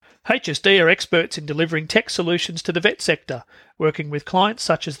HSD are experts in delivering tech solutions to the vet sector, working with clients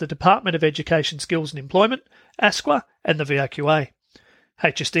such as the Department of Education, Skills and Employment, ASQA and the VRQA.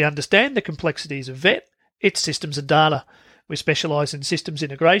 HSD understand the complexities of vet, its systems and data. We specialise in systems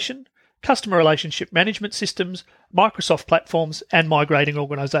integration, customer relationship management systems, Microsoft platforms and migrating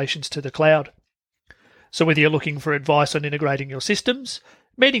organisations to the cloud. So whether you're looking for advice on integrating your systems,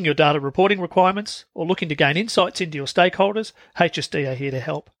 meeting your data reporting requirements, or looking to gain insights into your stakeholders, HSD are here to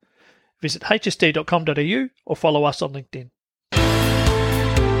help. Visit hsd.com.au or follow us on LinkedIn.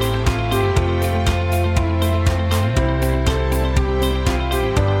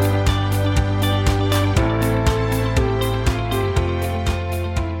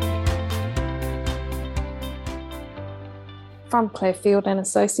 From Clare Field and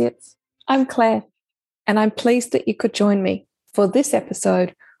Associates, I'm Claire, and I'm pleased that you could join me for this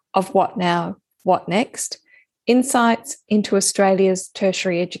episode of What Now, What Next? Insights into Australia's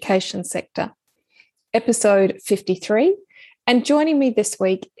tertiary education sector. Episode 53, and joining me this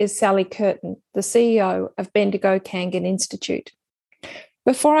week is Sally Curtin, the CEO of Bendigo Kangan Institute.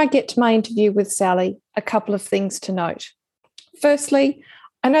 Before I get to my interview with Sally, a couple of things to note. Firstly,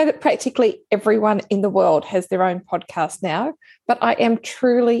 I know that practically everyone in the world has their own podcast now, but I am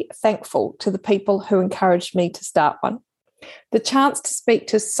truly thankful to the people who encouraged me to start one. The chance to speak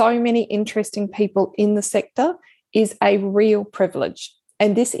to so many interesting people in the sector is a real privilege,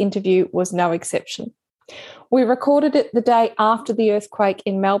 and this interview was no exception. We recorded it the day after the earthquake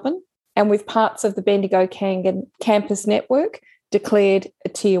in Melbourne, and with parts of the Bendigo Kangan campus network declared a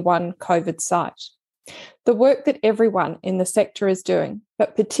Tier 1 COVID site. The work that everyone in the sector is doing,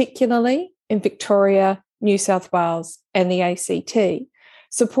 but particularly in Victoria, New South Wales and the ACT,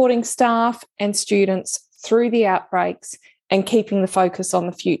 supporting staff and students through the outbreaks and keeping the focus on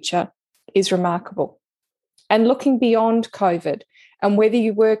the future is remarkable. And looking beyond COVID, and whether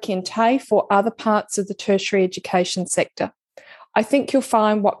you work in TAFE or other parts of the tertiary education sector, I think you'll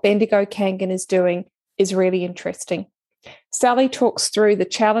find what Bendigo Kangan is doing is really interesting. Sally talks through the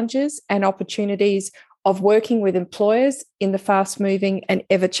challenges and opportunities of working with employers in the fast-moving and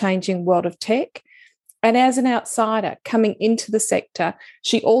ever-changing world of tech. And as an outsider coming into the sector,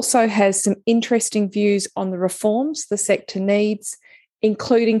 she also has some interesting views on the reforms the sector needs,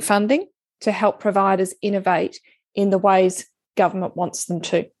 including funding to help providers innovate in the ways government wants them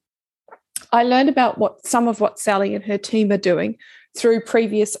to. I learned about some of what Sally and her team are doing through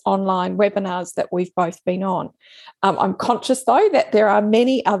previous online webinars that we've both been on. I'm conscious, though, that there are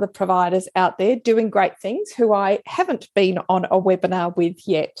many other providers out there doing great things who I haven't been on a webinar with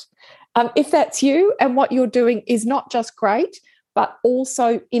yet. If that's you and what you're doing is not just great, but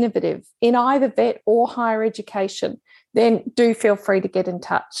also innovative in either vet or higher education, then do feel free to get in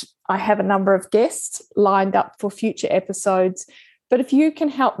touch. I have a number of guests lined up for future episodes, but if you can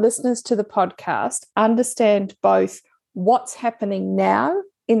help listeners to the podcast understand both what's happening now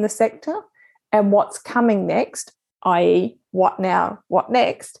in the sector and what's coming next, i.e. what now, what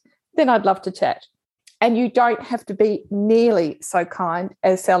next, then I'd love to chat. And you don't have to be nearly so kind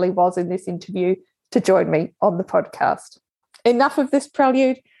as Sally was in this interview to join me on the podcast. Enough of this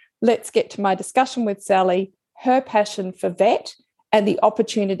prelude. Let's get to my discussion with Sally, her passion for vet and the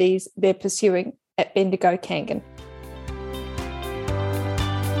opportunities they're pursuing at Bendigo Kangan.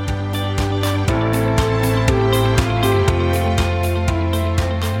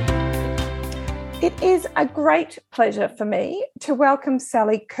 It is a great pleasure for me to welcome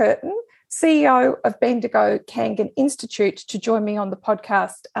Sally Curtin, CEO of Bendigo Kangan Institute, to join me on the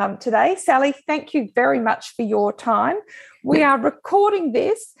podcast today. Sally, thank you very much for your time. We are recording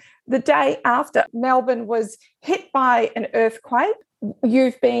this the day after Melbourne was hit by an earthquake.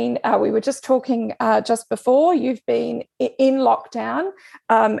 You've been, we were just talking just before, you've been in lockdown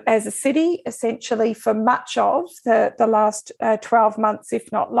as a city essentially for much of the last 12 months,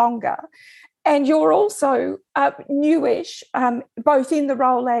 if not longer. And you're also newish, both in the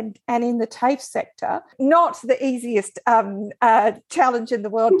role and in the TAFE sector. Not the easiest challenge in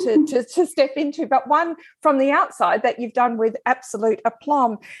the world to step into, but one from the outside that you've done with absolute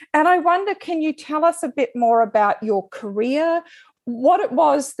aplomb. And I wonder, can you tell us a bit more about your career, what it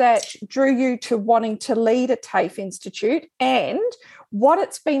was that drew you to wanting to lead a TAFE institute, and what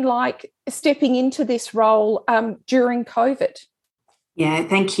it's been like stepping into this role during COVID? Yeah,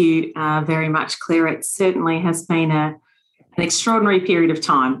 thank you very much, Claire. It certainly has been an extraordinary period of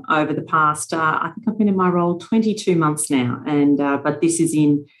time over the past, I think I've been in my role 22 months now, and but this is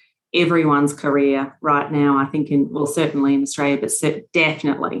in everyone's career right now, I think, certainly in Australia, but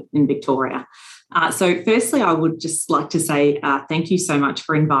definitely in Victoria. So firstly, I would just like to say thank you so much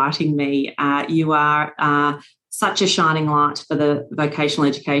for inviting me. You are such a shining light for the vocational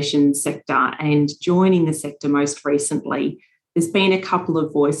education sector, and joining the sector most recently, there's been a couple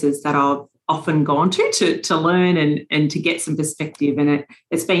of voices that I've often gone to learn and to get some perspective. And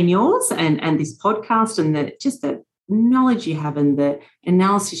it's been yours and this podcast, and the knowledge you have and the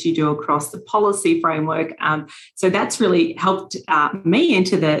analysis you do across the policy framework. So that's really helped me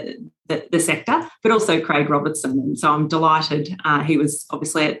into the sector, but also Craig Robertson. And so I'm delighted. He was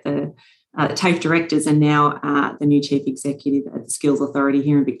obviously at the TAFE directors and now the new chief executive at the Skills Authority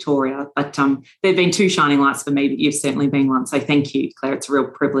here in Victoria. But there have been two shining lights for me, but you've certainly been one. So thank you, Claire. It's a real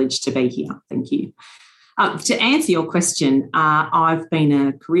privilege to be here. Thank you. To answer your question, I've been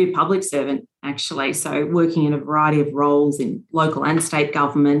a career public servant, actually, so working in a variety of roles in local and state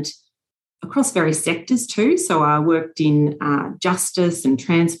government across various sectors too. So I worked in justice and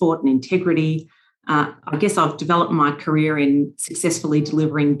transport and integrity. I guess I've developed my career in successfully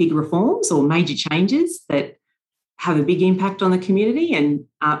delivering big reforms or major changes that have a big impact on the community, and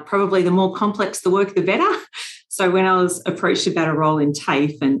probably the more complex the work, the better. So when I was approached about a role in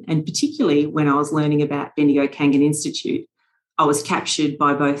TAFE, and particularly when I was learning about Bendigo Kangan Institute, I was captured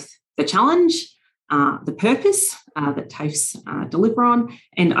by both the challenge, the purpose that TAFEs deliver on,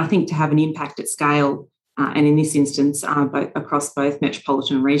 and I think to have an impact at scale, and in this instance, across both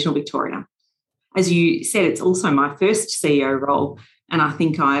metropolitan and regional Victoria. As you said, it's also my first CEO role, and I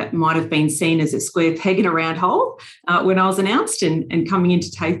think I might have been seen as a square peg in a round hole when I was announced and coming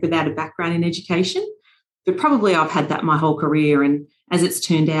into TAFE without a background in education. But probably I've had that my whole career, and as it's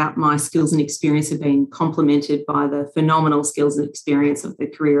turned out, my skills and experience have been complemented by the phenomenal skills and experience of the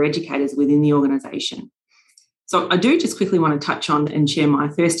career educators within the organisation. So I do just quickly want to touch on and share my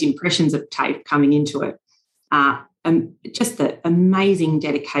first impressions of TAFE coming into it. Just the amazing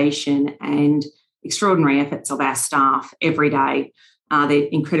dedication and extraordinary efforts of our staff every day. They're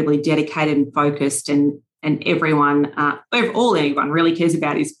incredibly dedicated and focused, and everyone, all anyone really cares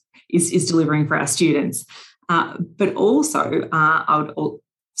about is delivering for our students. But also, I would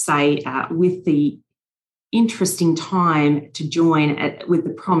say with the interesting time to join with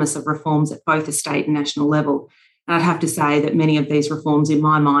the promise of reforms at both a state and national level. And I'd have to say that many of these reforms, in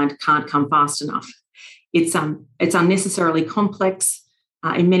my mind, can't come fast enough. It's unnecessarily complex,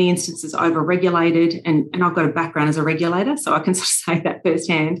 in many instances over-regulated, and I've got a background as a regulator, so I can sort of say that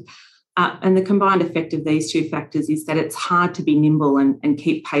firsthand. And the combined effect of these two factors is that it's hard to be nimble and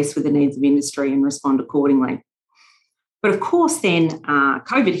keep pace with the needs of industry and respond accordingly. But of course, then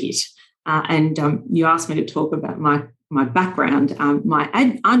COVID hit, and you asked me to talk about my background.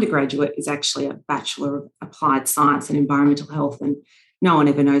 My undergraduate is actually a Bachelor of Applied Science and Environmental Health, and no one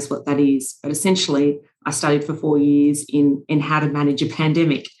ever knows what that is. But essentially, I studied for 4 years in how to manage a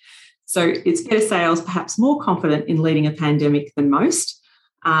pandemic. So it's fair to say I was perhaps more confident in leading a pandemic than most.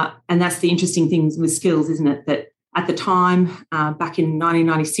 And that's the interesting thing with skills, isn't it? That at the time, back in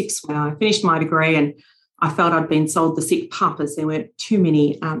 1996, when I finished my degree, and I felt I'd been sold the sick pup as there weren't too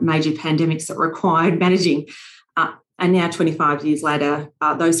many major pandemics that required managing. And now, 25 years later,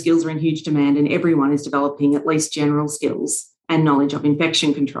 those skills are in huge demand, and everyone is developing at least general skills and knowledge of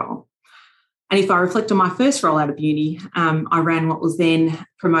infection control. And if I reflect on my first role out of uni, I ran what was then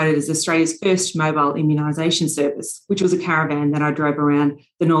promoted as Australia's first mobile immunisation service, which was a caravan that I drove around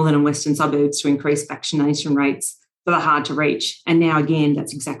the northern and western suburbs to increase vaccination rates for the hard to reach. And now, again,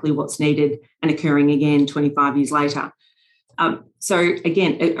 that's exactly what's needed and occurring again 25 years later. So,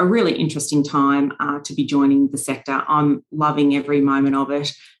 again, a really interesting time to be joining the sector. I'm loving every moment of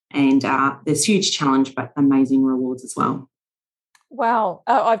it, and there's huge challenge but amazing rewards as well. Wow,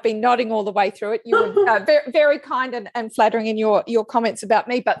 I've been nodding all the way through it. You were very, very kind and flattering in your comments about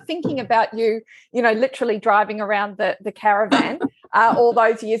me, but thinking about you, literally driving around the caravan all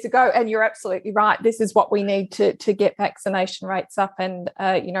those years ago, and you're absolutely right. This is what we need to get vaccination rates up and,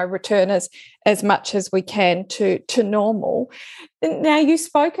 return as much as we can to normal. Now, you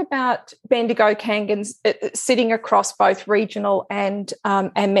spoke about Bendigo Kangan's sitting across both regional and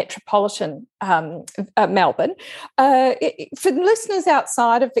metropolitan Melbourne. For listeners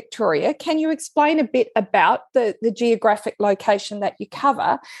outside of Victoria, can you explain a bit about the geographic location that you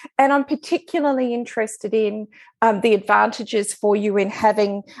cover? And I'm particularly interested in the advantages for you in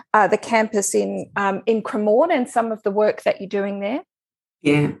having the campus in Cremorne and some of the work that you're doing there.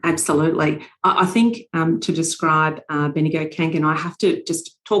 Yeah, absolutely. I think to describe Bendigo Kangan, I have to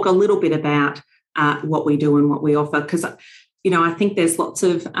just talk a little bit about what we do and what we offer, because, I think there's lots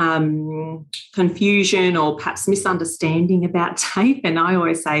of confusion or perhaps misunderstanding about TAFE. And I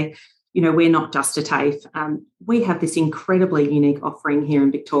always say, we're not just a TAFE. We have this incredibly unique offering here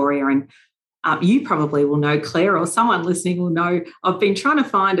in Victoria, and You probably will know, Claire, or someone listening will know, I've been trying to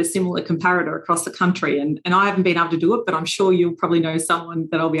find a similar comparator across the country, and I haven't been able to do it, but I'm sure you'll probably know someone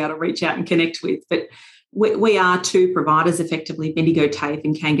that I'll be able to reach out and connect with. But we are two providers, effectively, Bendigo TAFE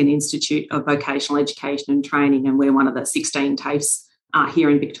and Kangan Institute of Vocational Education and Training, and we're one of the 16 TAFEs here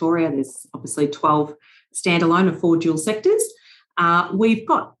in Victoria. There's obviously 12 standalone of 4 dual sectors. We've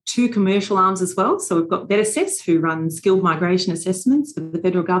got 2 commercial arms as well. So we've got BetAssess, who run skilled migration assessments for the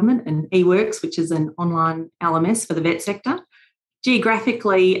federal government, and eWorks, which is an online LMS for the vet sector.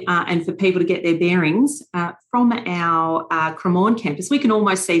 Geographically, and for people to get their bearings, from our Cremorne campus, we can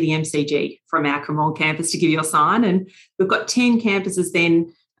almost see the MCG from our Cremorne campus, to give you a sign. And we've got 10 campuses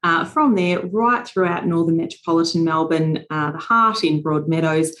then from there right throughout northern metropolitan Melbourne, the heart in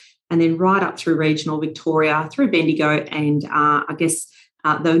Broadmeadows, and then right up through regional Victoria, through Bendigo, and I guess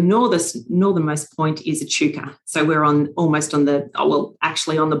the northernmost point is Echuca. So we're almost on the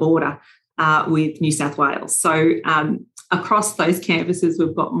border with New South Wales. So across those campuses,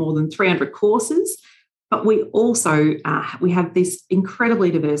 we've got more than 300 courses, but we also we have this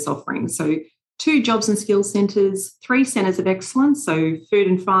incredibly diverse offering. So 2 jobs and skills centres, 3 centres of excellence, so food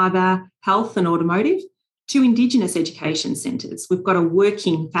and fibre, health and automotive, 2 Indigenous education centres. We've got a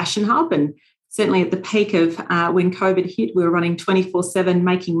working fashion hub, and certainly at the peak of when COVID hit, we were running 24/7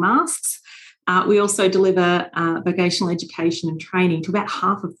 making masks. We also deliver vocational education and training to about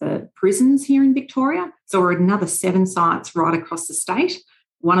half of the prisons here in Victoria. So we're at another 7 sites right across the state,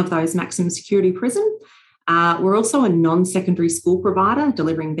 one of those maximum security prison. We're also a non-secondary school provider,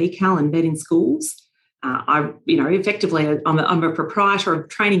 delivering VCAL and vet in schools. Effectively, I'm a proprietor of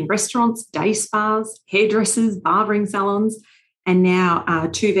training restaurants, day spas, hairdressers, barbering salons, and now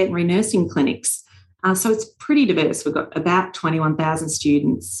 2 veterinary nursing clinics. So it's pretty diverse. We've got about 21,000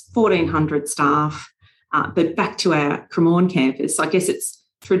 students, 1,400 staff. But back to our Cremorne campus, I guess it's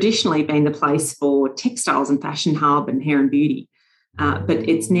traditionally been the place for textiles and fashion hub and hair and beauty. But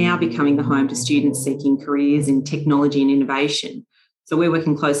it's now becoming the home to students seeking careers in technology and innovation. So we're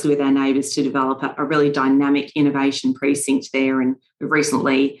working closely with our neighbours to develop a really dynamic innovation precinct there, and we've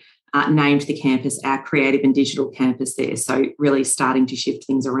recently named the campus our Creative and Digital Campus there, so really starting to shift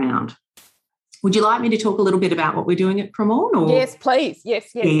things around. Would you like me to talk a little bit about what we're doing at Cremorne? Or? Yes, please.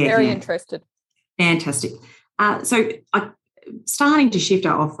 Yes, very interested. Fantastic. Starting to shift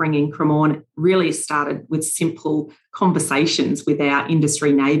our offering in Cremorne really started with simple conversations with our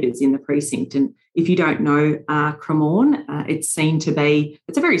industry neighbours in the precinct. And if you don't know Cremorne, it's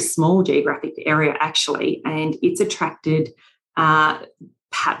a very small geographic area actually, and it's attracted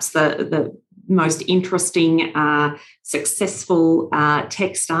perhaps the most interesting, successful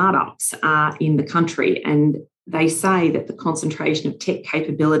tech startups in the country. And they say that the concentration of tech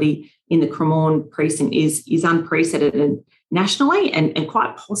capability in the Cremorne precinct is unprecedented nationally and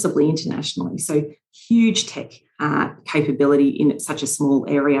quite possibly internationally. So huge tech capability in such a small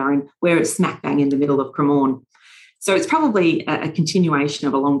area, and we're smack bang in the middle of Cremorne. So it's probably a continuation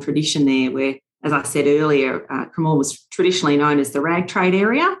of a long tradition there where, as I said earlier, Cremorne was traditionally known as the rag trade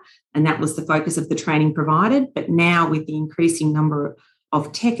area, and that was the focus of the training provided. But now with the increasing number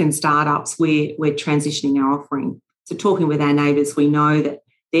of tech and startups, we're transitioning our offering. So talking with our neighbours, we know that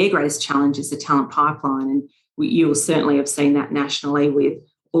their greatest challenge is the talent pipeline, and you will certainly have seen that nationally with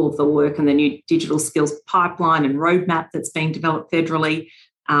all of the work and the new digital skills pipeline and roadmap that's being developed federally,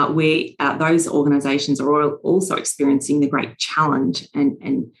 where those organisations are also experiencing the great challenge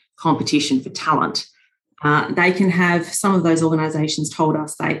and competition for talent. They can have, some of those organisations told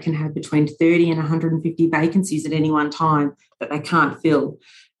us they can have between 30 and 150 vacancies at any one time that they can't fill.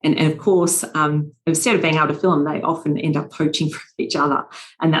 And of course, instead of being able to fill them, they often end up poaching from each other,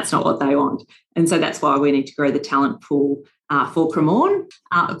 and that's not what they want. And so that's why we need to grow the talent pool for Cremorne,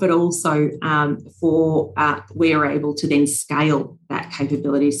 but also we're able to then scale that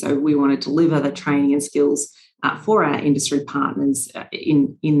capability. So we want to deliver the training and skills for our industry partners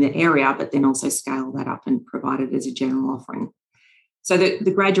in the area, but then also scale that up and provide it as a general offering. So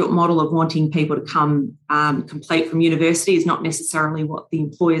the graduate model of wanting people to come complete from university is not necessarily what the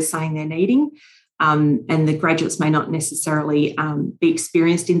employer is saying they're needing, and the graduates may not necessarily be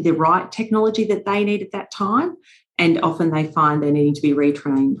experienced in the right technology that they need at that time, and often they find they're needing to be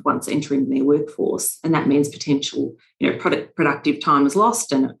retrained once entering their workforce, and that means potential productive time is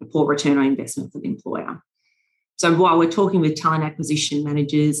lost and a poor return on investment for the employer. So while we're talking with talent acquisition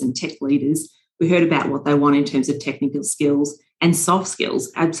managers and tech leaders, we heard about what they want in terms of technical skills and soft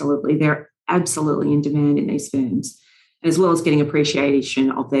skills. Absolutely, they're absolutely in demand in these firms, as well as getting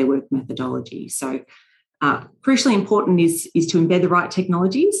appreciation of their work methodology. So crucially important is to embed the right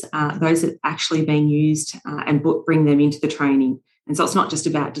technologies, those that are actually being used, and bring them into the training. And so it's not just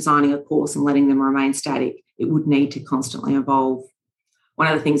about designing a course and letting them remain static. It would need to constantly evolve. One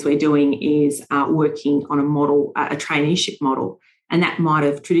of the things we're doing is working on a model, a traineeship model, and that might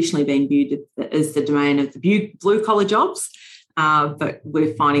have traditionally been viewed as the domain of the blue-collar jobs, but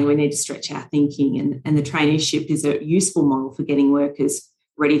we're finding we need to stretch our thinking, and the traineeship is a useful model for getting workers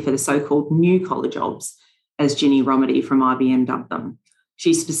ready for the so-called new-collar jobs, as Ginny Rometty from IBM dubbed them.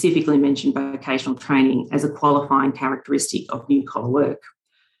 She specifically mentioned vocational training as a qualifying characteristic of new-collar work.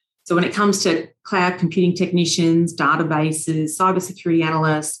 So when it comes to cloud computing technicians, databases, cybersecurity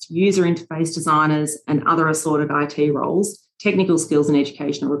analysts, user interface designers, and other assorted IT roles, technical skills and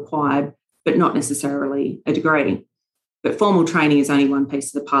education are required, but not necessarily a degree. But formal training is only one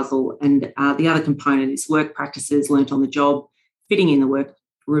piece of the puzzle, and the other component is work practices learnt on the job, fitting in the work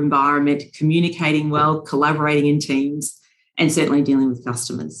environment, communicating well, collaborating in teams, and certainly dealing with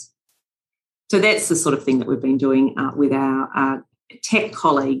customers. So that's the sort of thing that we've been doing with our tech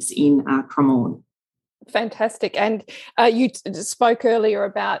colleagues in Cremorne. Fantastic. And you spoke earlier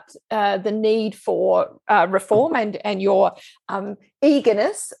about the need for reform and your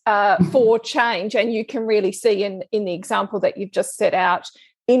eagerness for change. And you can really see in the example that you've just set out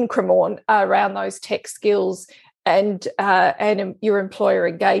in Cremorne around those tech skills and your employer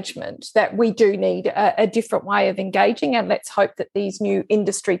engagement, that we do need a different way of engaging. And let's hope that these new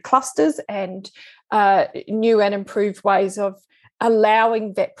industry clusters and new and improved ways of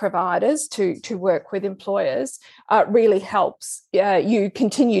allowing vet providers to work with employers really helps you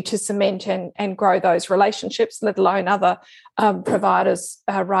continue to cement and grow those relationships, let alone other providers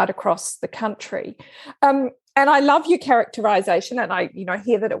right across the country. And I love your characterisation, and I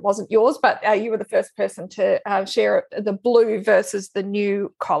hear that it wasn't yours, but you were the first person to share the blue versus the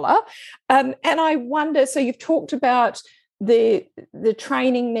new collar. And I wonder, so you've talked about the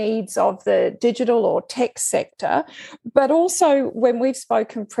training needs of the digital or tech sector, but also when we've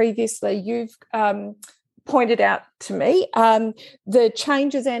spoken previously, you've pointed out to me the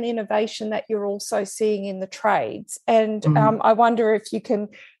changes and innovation that you're also seeing in the trades. And I wonder if you can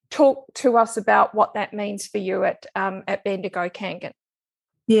talk to us about what that means for you at Bendigo Kangan.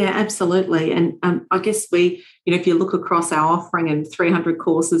 Yeah, absolutely. And I guess we, if you look across our offering and 300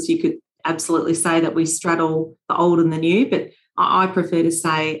 courses, you could absolutely say that we straddle the old and the new, but I prefer to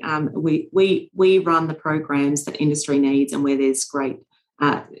say we run the programs that industry needs and where there's great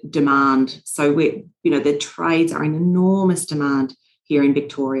demand. So the trades are in enormous demand here in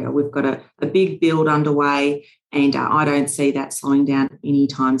Victoria. We've got a big build underway, and I don't see that slowing down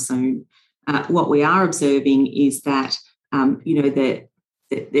anytime soon. What we are observing is that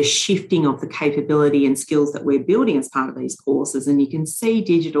the shifting of the capability and skills that we're building as part of these courses, and you can see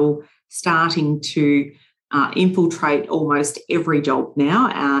digital starting to infiltrate almost every job now,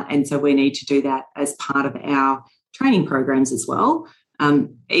 and so we need to do that as part of our training programs as well.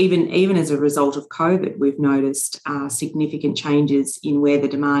 Even as a result of COVID, we've noticed significant changes in where the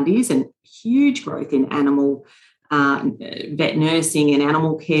demand is, and huge growth in animal vet nursing and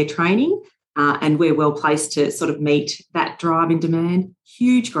animal care training. And we're well placed to sort of meet that drive in demand.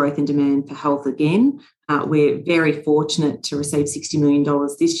 Huge growth in demand for health again. We're very fortunate to receive $60 million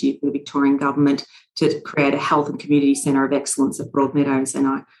this year from the Victorian Government to create a health and community centre of excellence at Broadmeadows.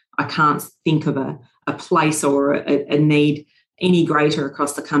 And I can't think of a place or a need any greater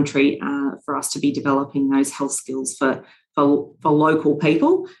across the country for us to be developing those health skills for local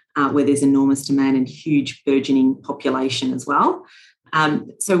people where there's enormous demand and huge burgeoning population as well.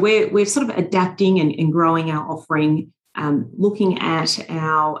 So we're sort of adapting and growing our offering, looking at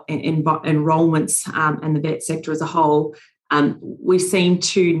our enrolments and the vet sector as a whole. We seem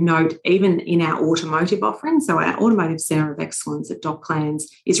to note even in our automotive offering, so our Automotive Centre of Excellence at Docklands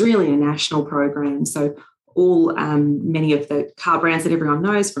is really a national program. So many of the car brands that everyone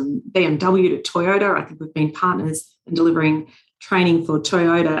knows, from BMW to Toyota, I think we've been partners in delivering training for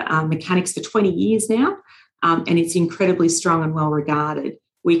Toyota mechanics for 20 years now. And it's incredibly strong and well regarded.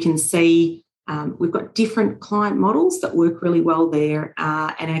 We can see we've got different client models that work really well there.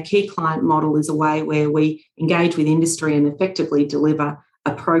 And our key client model is a way where we engage with industry and effectively deliver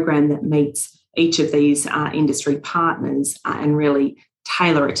a program that meets each of these industry partners and really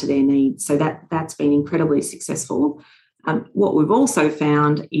tailor it to their needs. So that's been incredibly successful. What we've also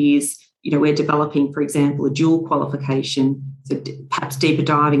found is, we're developing, for example, a dual qualification, so perhaps deeper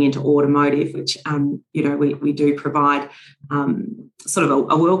diving into automotive, which, we do provide sort of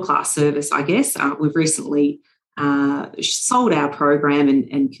a world-class service, I guess. We've recently sold our program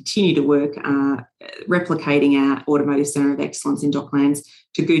and continue to work replicating our Automotive Centre of Excellence in Docklands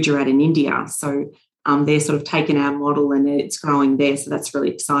to Gujarat in India. So they're sort of taken our model and it's growing there. So that's really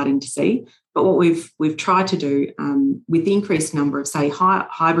exciting to see. But what we've tried to do with the increased number of, say,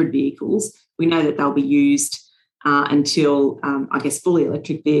 hybrid vehicles, we know that they'll be used until, I guess, fully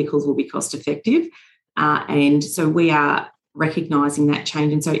electric vehicles will be cost effective. And so we are recognising that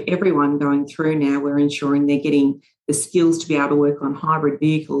change. And so everyone going through now, we're ensuring they're getting the skills to be able to work on hybrid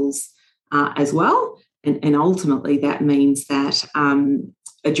vehicles as well. And ultimately that means that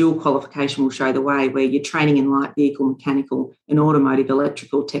a dual qualification will show the way, where you're training in light vehicle mechanical and automotive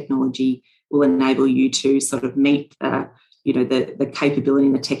electrical technology will enable you to sort of meet the capability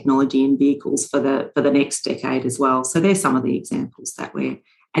and the technology in vehicles for the next decade as well. So there's some of the examples that we're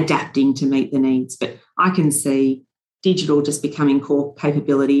adapting to meet the needs. But I can see digital just becoming core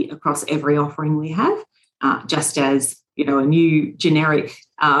capability across every offering we have, just as a new generic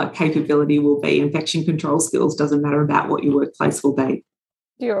capability will be infection control skills. Doesn't matter about what your workplace will be.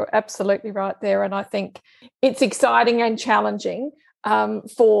 You're absolutely right there. And I think it's exciting and challenging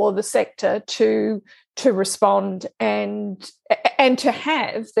for the sector to respond and to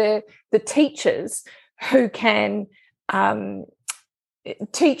have the teachers who can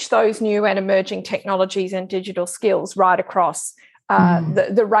teach those new and emerging technologies and digital skills right across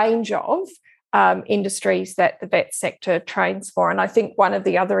the range of industries that the vet sector trains for. And I think one of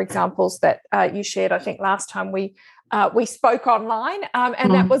the other examples that you shared, I think last time we spoke online,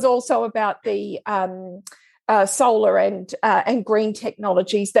 and that was also about the solar and green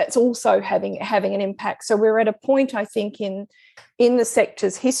technologies that's also having an impact. So we're at a point, I think, in the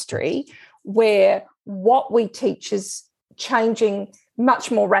sector's history where what we teach is changing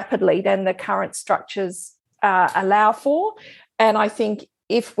much more rapidly than the current structures allow for. And I think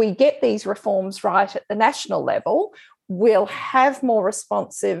if we get these reforms right at the national level, we'll have more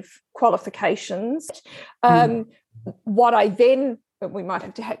responsive qualifications. What I then, we might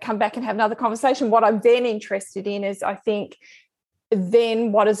have to come back and have another conversation, what I'm then interested in is, I think,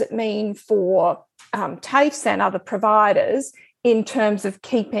 then what does it mean for TAFEs and other providers in terms of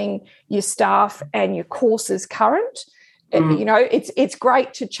keeping your staff and your courses current? It's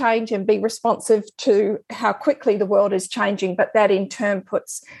great to change and be responsive to how quickly the world is changing, but that in turn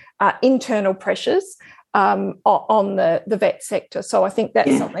puts internal pressures on the vet sector. So I think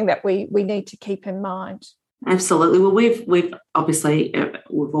that's something that we need to keep in mind. Absolutely. Well, we've obviously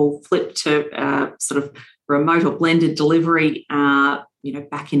we've all flipped to sort of remote or blended delivery,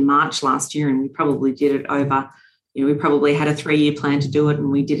 back in March last year, and we probably did it over. We probably had a 3-year plan to do it, and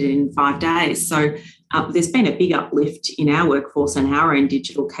we did it in 5 days. So there's been a big uplift in our workforce and our own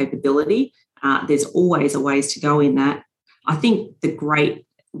digital capability. There's always a ways to go in that. I think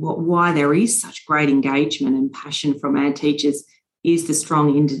why there is such great engagement and passion from our teachers is the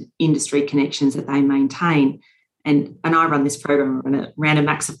strong industry connections that they maintain. And I run this program around a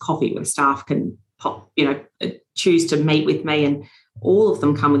Max of Coffee where staff can choose to meet with me, and all of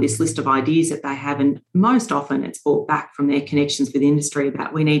them come with this list of ideas that they have. And most often it's brought back from their connections with industry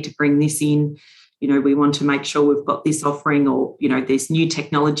about, we need to bring this in, we want to make sure we've got this offering, or, there's new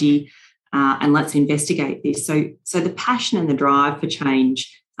technology and let's investigate this. So the passion and the drive for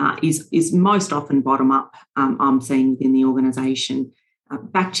change is most often bottom up, I'm seeing within the organisation.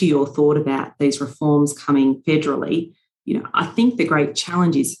 Back to your thought about these reforms coming federally, I think the great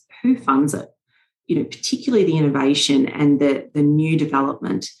challenge is who funds it, particularly the innovation and the new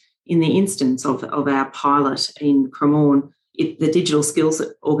development. In the instance of our pilot in Cremorne, the Digital Skills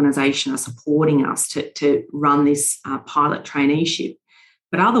Organisation are supporting us to run this pilot traineeship.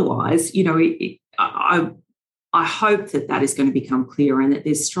 But otherwise, I hope that is going to become clearer, and that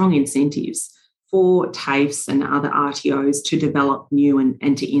there's strong incentives for TAFEs and other RTOs to develop new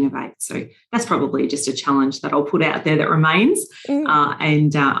and to innovate. So that's probably just a challenge that I'll put out there that remains.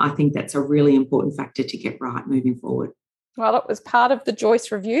 And I think that's a really important factor to get right moving forward. Well, it was part of the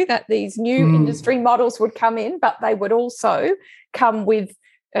Joyce Review that these new industry models would come in, but they would also come with,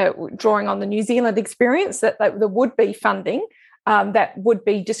 drawing on the New Zealand experience, that there would be funding that would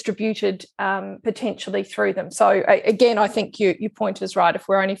be distributed potentially through them. So again, I think your point is right. If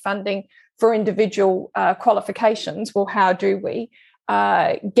we're only funding for individual qualifications, well, how do we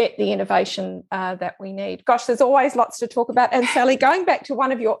get the innovation that we need? Gosh, there's always lots to talk about. And Sally, going back to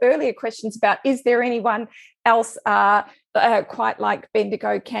one of your earlier questions about, is there anyone else quite like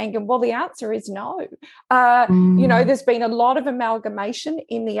Bendigo Kangan? Well, the answer is no. There's been a lot of amalgamation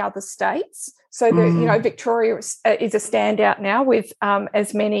in the other states. So, Victoria is a standout now with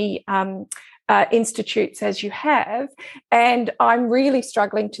as many institutes as you have. And I'm really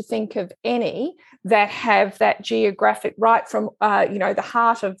struggling to think of any that have that geographic, right from the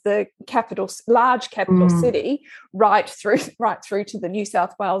heart of the large capital city right through to the New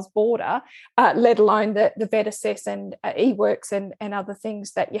South Wales border, let alone the Vet Assess and eWorks and other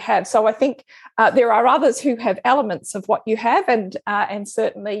things that you have. So I think there are others who have elements of what you have, and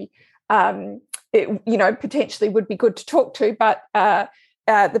certainly potentially would be good to talk to, but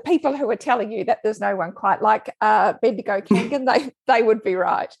the people who are telling you that there's no one quite like Bendigo Kangan, they would be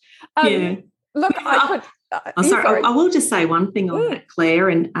right. Look, I will just say one thing on that, Claire,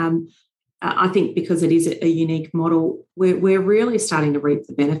 and I think because it is a unique model, we're really starting to reap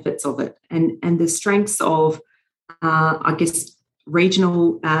the benefits of it, and the strengths of, I guess,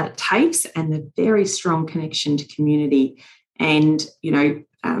 regional TAFEs and the very strong connection to community. And,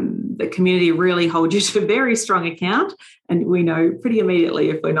 the community really holds you to a very strong account, and we know pretty immediately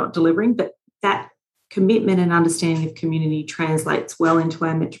if we're not delivering, but that commitment and understanding of community translates well into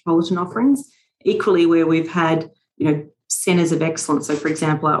our metropolitan offerings. Equally, where we've had, centres of excellence. So, for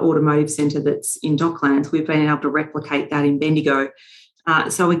example, our automotive centre that's in Docklands, we've been able to replicate that in Bendigo.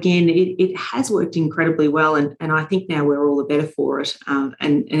 So, again, it has worked incredibly well, and I think now we're all the better for it. And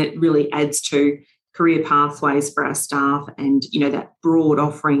it really adds to career pathways for our staff, and, that broad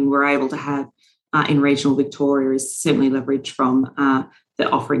offering we're able to have in regional Victoria is certainly leveraged from the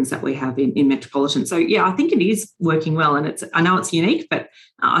offerings that we have in Metropolitan. So, I think it is working well, and I know it's unique, but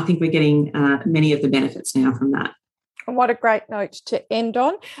I think we're getting many of the benefits now from that. And what a great note to end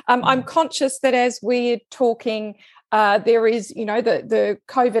on. I'm conscious that as we're talking, there is, the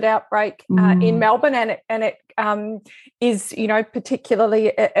COVID outbreak in Melbourne, and it is, particularly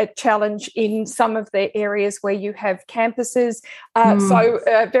a challenge in some of the areas where you have campuses. So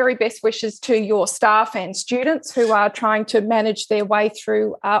very best wishes to your staff and students who are trying to manage their way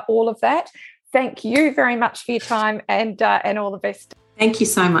through all of that. Thank you very much for your time, and all the best. Thank you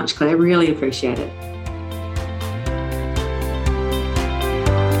so much, Claire. Really appreciate it.